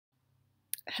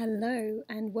Hello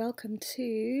and welcome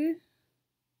to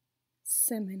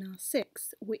Seminar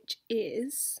 6, which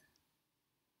is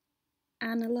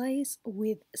Analyze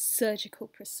with Surgical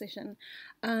Precision.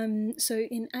 So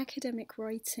in academic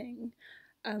writing,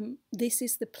 this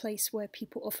is the place where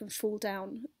people often fall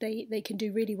down. They can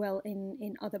do really well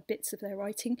in other bits of their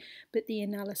writing, but the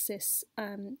analysis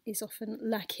is often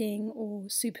lacking or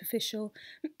superficial,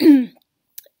 and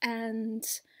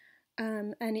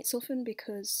it's often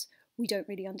because we don't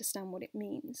really understand what it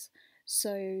means.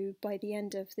 So by the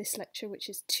end of this lecture, which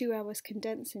is 2 hours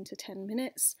condensed into 10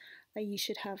 minutes, you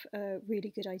should have a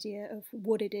really good idea of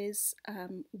what it is,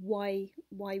 why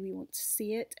we want to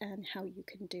see it, and how you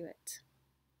can do it.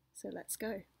 So let's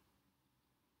go.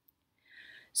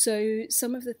 So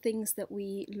some of the things that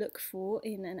we look for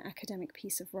in an academic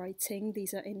piece of writing,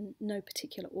 these are in no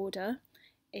particular order,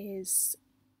 is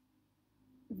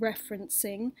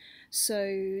referencing.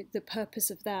 So the purpose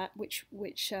of that, which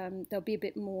there'll be a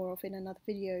bit more of in another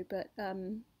video, but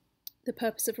the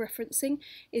purpose of referencing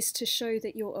is to show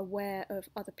that you're aware of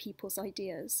other people's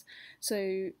ideas.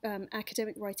 So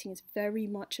academic writing is very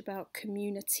much about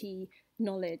community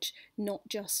knowledge, not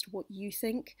just what you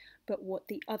think, but what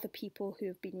the other people who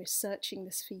have been researching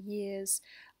this for years,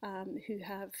 who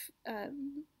have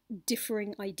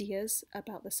differing ideas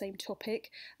about the same topic,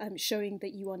 showing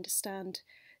that you understand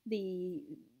the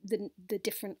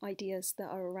different ideas that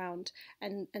are around,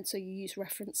 and so you use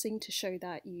referencing to show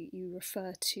that you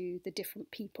refer to the different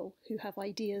people who have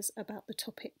ideas about the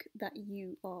topic that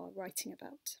you are writing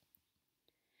about.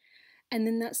 And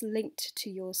then that's linked to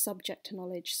your subject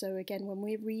knowledge. So again, when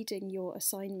we're reading your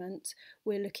assignment,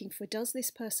 we're looking for, does this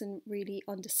person really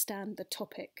understand the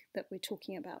topic that we're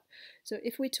talking about? So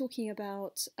if we're talking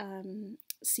about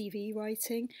CV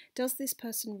writing, does this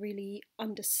person really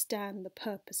understand the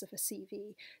purpose of a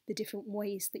CV, the different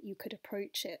ways that you could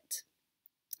approach it?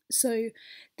 So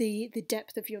the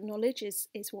depth of your knowledge is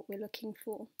what we're looking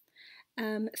for.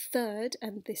 Third,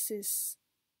 and this is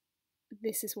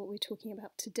what we're talking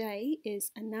about today,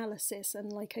 is analysis.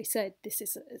 And like I said, this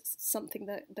is something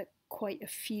that quite a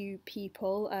few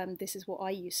people, this is what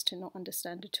I used to not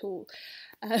understand at all.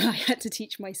 I had to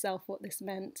teach myself what this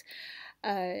meant.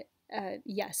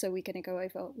 Yeah, so we're going to go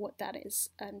over what that is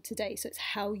today. So it's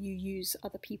how you use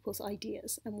other people's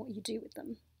ideas and what you do with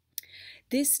them.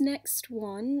 This next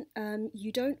one,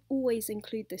 you don't always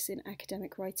include this in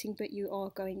academic writing, but you are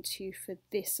going to for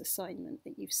this assignment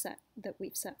that we've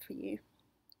set for you.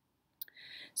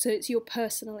 So it's your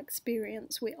personal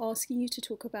experience. We're asking you to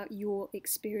talk about your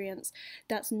experience.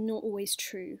 That's not always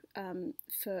true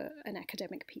for an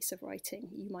academic piece of writing.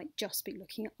 You might just be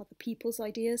looking at other people's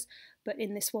ideas, but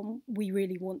in this one, we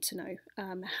really want to know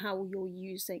how you're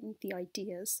using the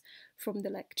ideas from the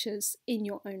lectures in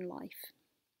your own life.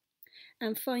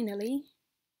 And finally,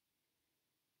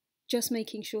 just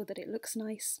making sure that it looks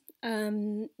nice.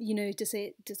 You know, does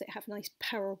it have nice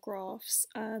paragraphs?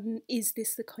 Is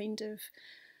this the kind of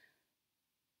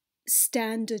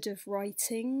standard of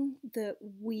writing that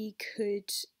we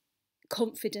could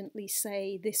confidently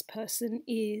say this person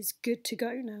is good to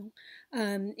go now?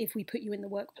 If we put you in the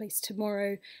workplace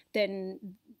tomorrow, then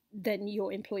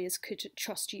your employers could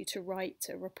trust you to write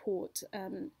a report,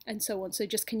 and so on. So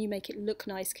just, can you make it look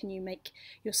nice? Can you make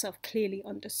yourself clearly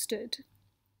understood?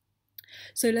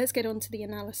 So let's get on to the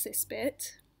analysis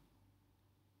bit.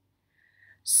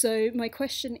 So my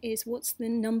question is, what's the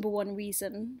number one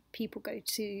reason people go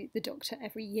to the doctor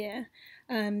every year?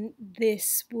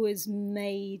 This was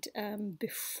made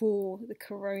before the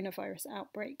coronavirus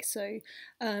outbreak, so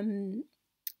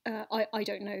I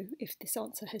don't know if this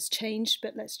answer has changed,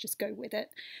 but let's just go with it.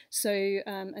 So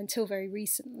until very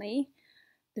recently,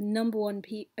 the number one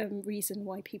reason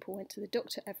why people went to the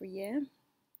doctor every year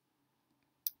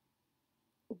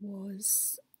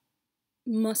was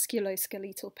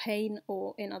musculoskeletal pain,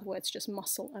 or in other words, just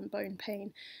muscle and bone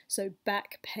pain. So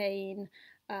back pain,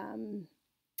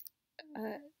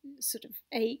 sort of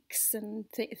aches and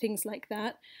things like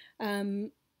that.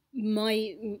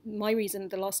 My reason,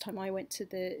 the last time I went to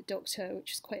the doctor,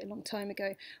 which is quite a long time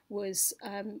ago, was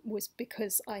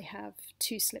because I have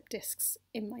 2 slip discs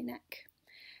in my neck,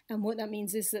 and what that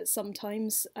means is that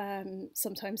sometimes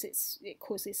it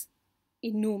causes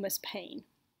enormous pain.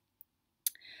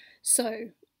 So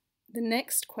the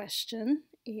next question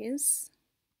is,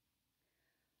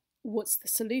 what's the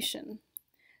solution?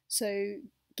 So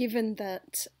given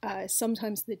that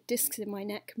sometimes the discs in my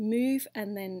neck move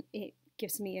and then it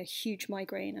gives me a huge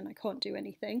migraine and I can't do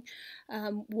anything,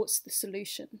 what's the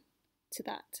solution to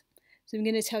that? So I'm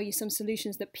going to tell you some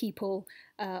solutions that people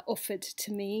offered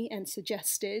to me and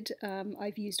suggested.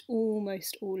 I've used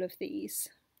almost all of these.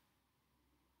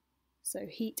 So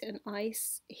heat and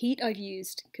ice. Heat I've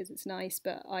used because it's nice,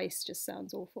 but ice just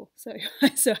sounds awful. So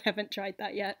so I haven't tried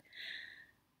that yet.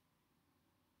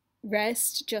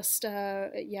 Rest, just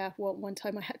yeah. Well, one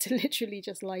time I had to literally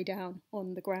just lie down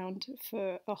on the ground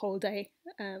for a whole day.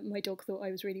 My dog thought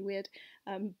I was really weird,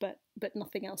 but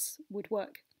nothing else would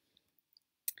work.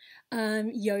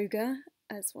 Yoga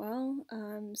as well.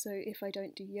 So if I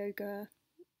don't do yoga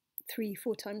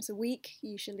 3-4 times a week,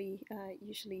 usually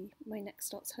my neck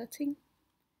starts hurting.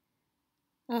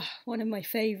 One of my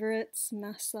favorites,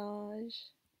 massage.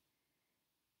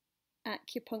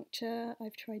 Acupuncture,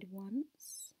 I've tried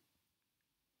once.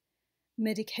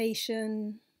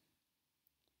 Medication,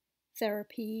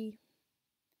 therapy,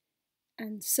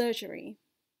 and surgery.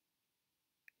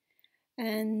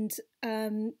 And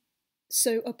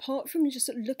so apart from just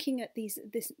looking at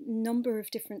this number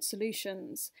of different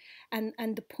solutions, and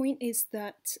the point is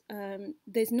that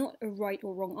there's not a right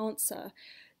or wrong answer.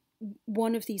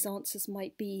 One of these answers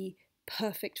might be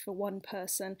perfect for one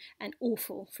person and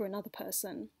awful for another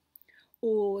person,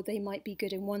 or they might be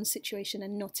good in one situation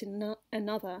and not in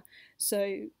another.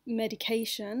 So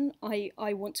medication, I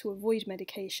want to avoid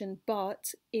medication,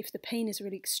 but if the pain is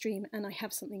really extreme and I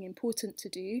have something important to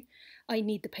do, I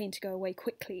need the pain to go away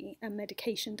quickly, and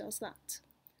medication does that.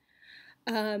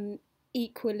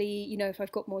 Equally, you know, if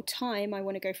I've got more time, I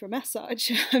want to go for a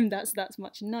massage. That's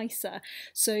much nicer.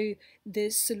 So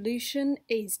the solution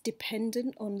is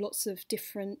dependent on lots of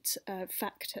different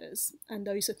factors, and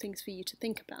those are things for you to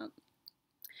think about.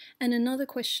 And another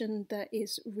question that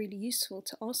is really useful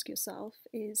to ask yourself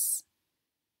is,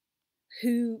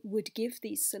 who would give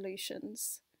these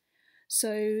solutions?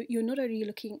 So you're not only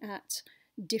looking at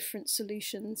different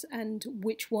solutions and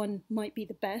which one might be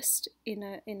the best in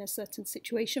a certain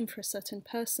situation for a certain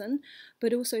person,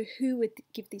 but also who would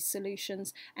give these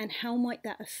solutions and how might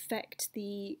that affect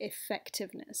the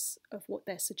effectiveness of what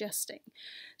they're suggesting.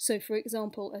 So for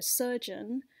example, a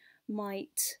surgeon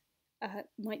might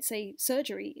say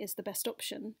surgery is the best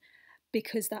option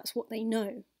because that's what they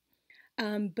know,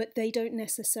 but they don't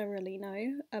necessarily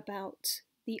know about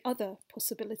the other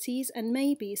possibilities, and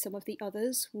maybe some of the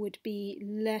others would be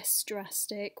less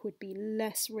drastic, would be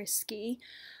less risky,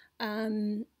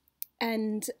 and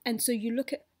so you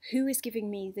look at who is giving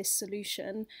me this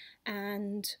solution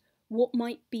and what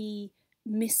might be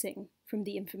missing from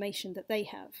the information that they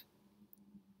have.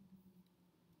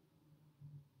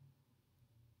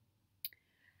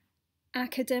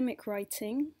 Academic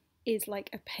writing is like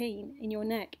a pain in your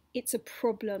neck. It's a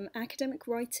problem. Academic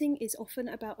writing is often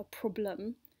about a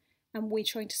problem, and we're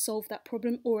trying to solve that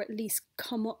problem, or at least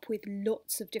come up with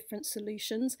lots of different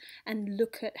solutions and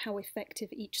look at how effective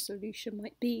each solution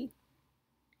might be.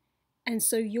 And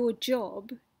so your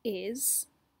job is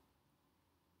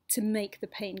to make the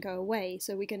pain go away.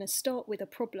 So we're going to start with a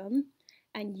problem,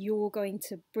 and you're going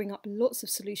to bring up lots of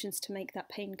solutions to make that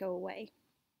pain go away.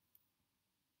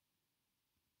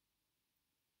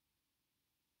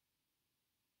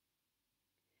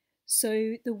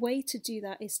 So the way to do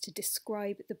that is to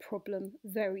describe the problem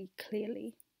very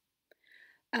clearly.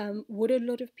 What a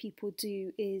lot of people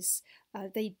do is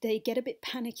they get a bit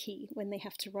panicky when they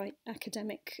have to write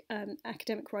academic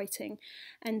writing,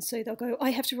 and so they'll go,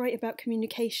 I have to write about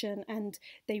communication, and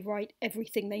they write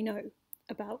everything they know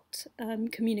about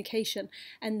communication,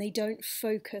 and they don't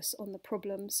focus on the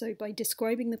problem. So by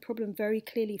describing the problem very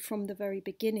clearly from the very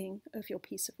beginning of your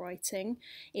piece of writing,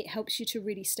 it helps you to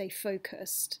really stay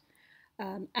focused.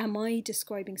 Am I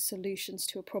describing solutions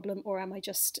to a problem, or am I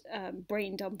just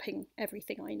brain dumping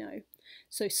everything I know?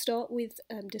 So start with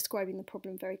describing the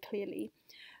problem very clearly.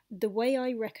 The way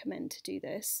I recommend to do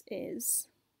this is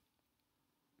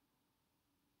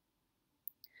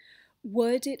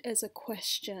word it as a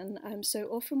question. So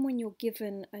often when you're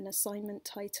given an assignment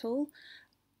title,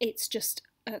 it's just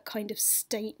a kind of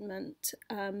statement,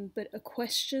 but a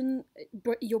question,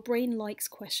 your brain likes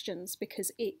questions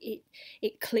because it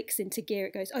clicks into gear.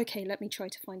 It goes, okay, let me try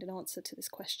to find an answer to this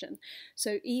question.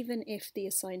 So even if the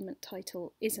assignment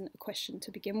title isn't a question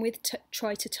to begin with,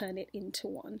 try to turn it into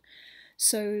one.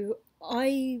 So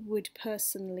I would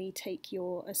personally take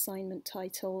your assignment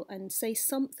title and say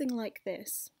something like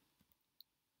this: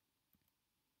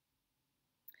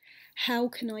 how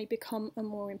can I become a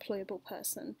more employable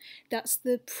person? That's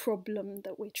the problem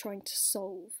that we're trying to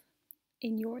solve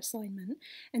in your assignment.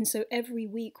 And so every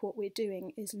week what we're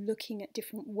doing is looking at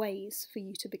different ways for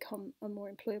you to become a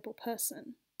more employable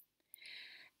person.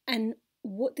 And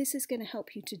what this is going to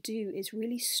help you to do is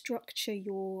really structure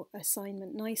your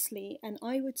assignment nicely. And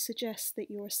I would suggest that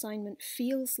your assignment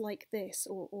feels like this,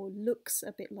 or looks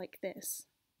a bit like this.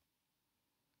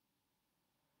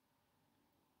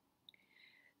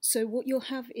 So what you'll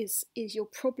have is your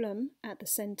problem at the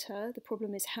center. The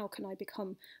problem is, how can I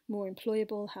become more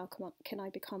employable? How can I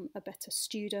become a better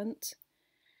student?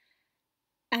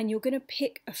 And you're going to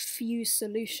pick a few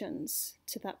solutions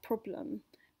to that problem.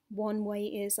 One way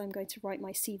is, I'm going to write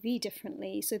my CV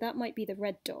differently. So that might be the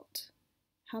red dot.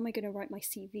 How am I going to write my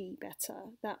CV better?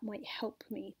 That might help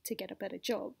me to get a better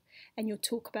job. And you'll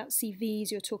talk about CVs,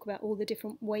 you'll talk about all the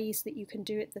different ways that you can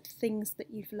do it, the things that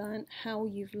you've learned, how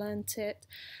you've learned it,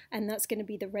 and that's going to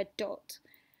be the red dot.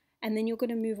 And then you're going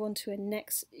to move on to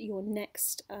your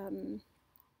next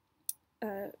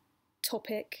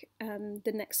topic,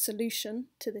 the next solution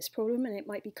to this problem, and it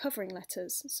might be covering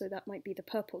letters, so that might be the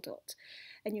purple dot.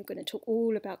 And you're going to talk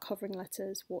all about covering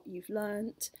letters, what you've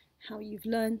learnt, how you've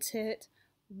learnt it,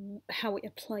 how it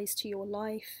applies to your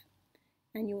life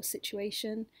and your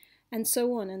situation, and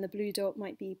so on. And the blue dot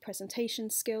might be presentation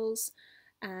skills,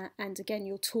 and again,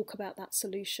 you'll talk about that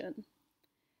solution.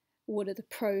 What are the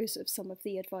pros of some of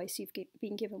the advice you've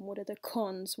been given? What are the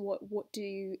cons? What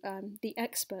do the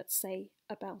experts say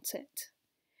about it?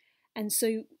 And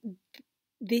so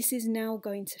this is now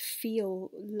going to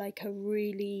feel like a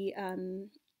really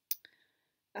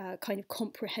kind of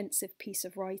comprehensive piece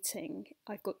of writing.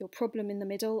 I've got your problem in the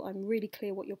middle, I'm really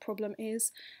clear what your problem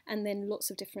is, and then lots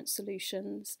of different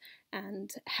solutions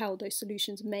and how those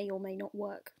solutions may or may not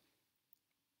work.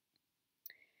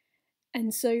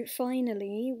 And so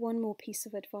finally, one more piece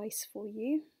of advice for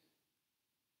you.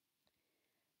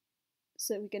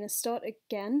 So we're going to start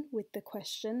again with the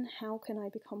question, how can I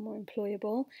become more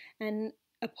employable? And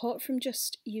apart from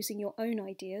just using your own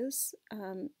ideas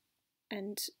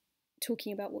and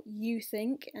talking about what you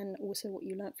think and also what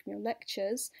you learnt from your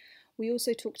lectures, we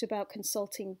also talked about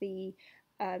consulting the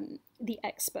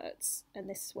experts, and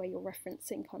this is where your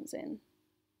referencing comes in.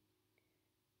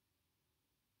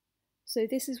 So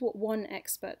this is what one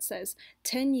expert says: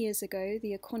 10 years ago,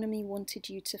 the economy wanted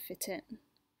you to fit in.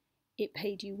 It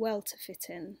paid you well to fit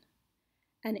in,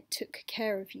 and it took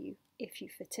care of you if you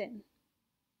fit in.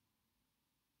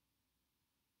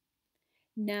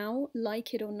 Now,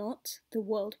 like it or not, the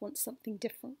world wants something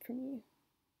different from you.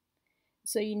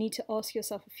 So you need to ask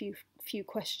yourself a few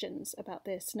questions about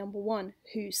this. Number one,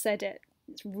 who said it?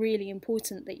 It's really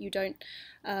important that you don't,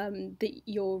 that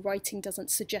your writing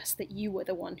doesn't suggest that you were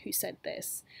the one who said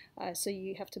this. So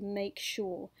you have to make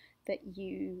sure that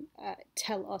you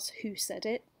tell us who said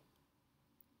it.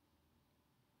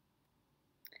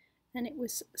 And it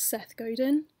was Seth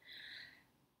Godin.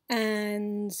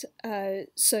 And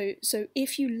so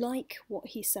if you like what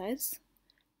he says,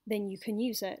 then you can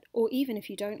use it, or even if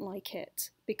you don't like it,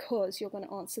 because you're going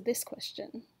to answer this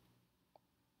question.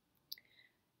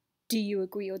 Do you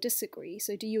agree or disagree?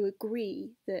 So do you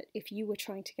agree that if you were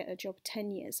trying to get a job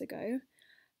 10 years ago,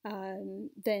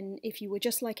 then if you were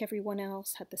just like everyone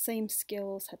else, had the same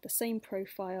skills, had the same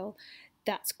profile,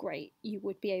 that's great, you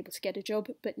would be able to get a job.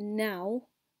 But now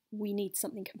we need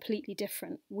something completely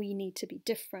different. We need to be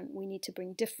different. We need to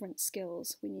bring different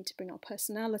skills. We need to bring our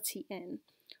personality in.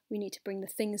 We need to bring the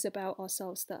things about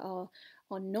ourselves that are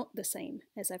not the same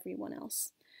as everyone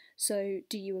else. So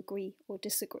do you agree or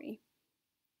disagree?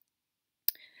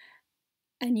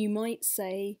 And you might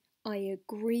say, I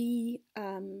agree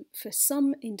for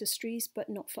some industries, but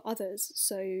not for others.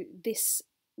 So this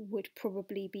would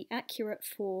probably be accurate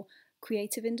for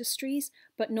creative industries,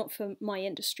 but not for my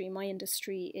industry. My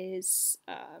industry is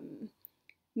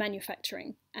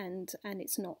manufacturing, and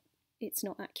it's not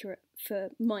accurate for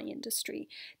my industry.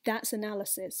 That's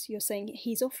analysis. You're saying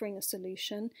he's offering a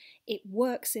solution. It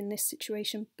works in this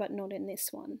situation, but not in this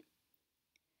one.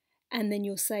 And then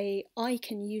you'll say, I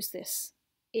can use this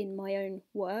in my own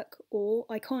work, or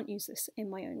I can't use this in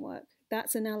my own work.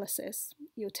 That's analysis.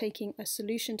 You're taking a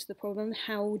solution to the problem.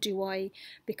 How do I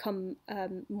become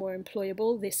more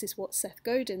employable? This is what Seth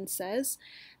Godin says,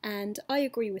 and I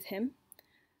agree with him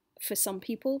for some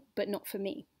people, but not for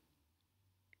me.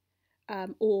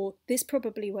 Or this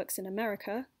probably works in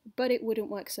America, but it wouldn't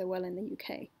work so well in the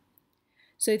UK.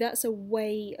 So that's a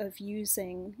way of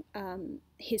using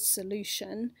his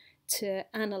solution to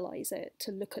analyse it,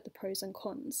 to look at the pros and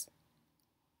cons.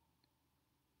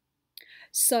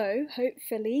 So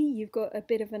hopefully you've got a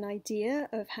bit of an idea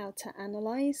of how to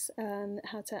analyse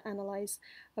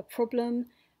a problem,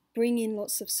 bring in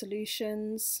lots of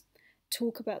solutions,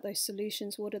 talk about those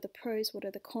solutions. What are the pros? What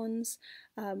are the cons?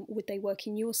 Would they work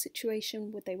in your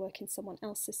situation? Would they work in someone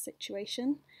else's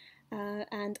situation?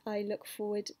 And I look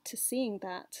forward to seeing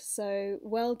that. So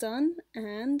well done,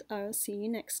 and I'll see you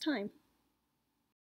next time.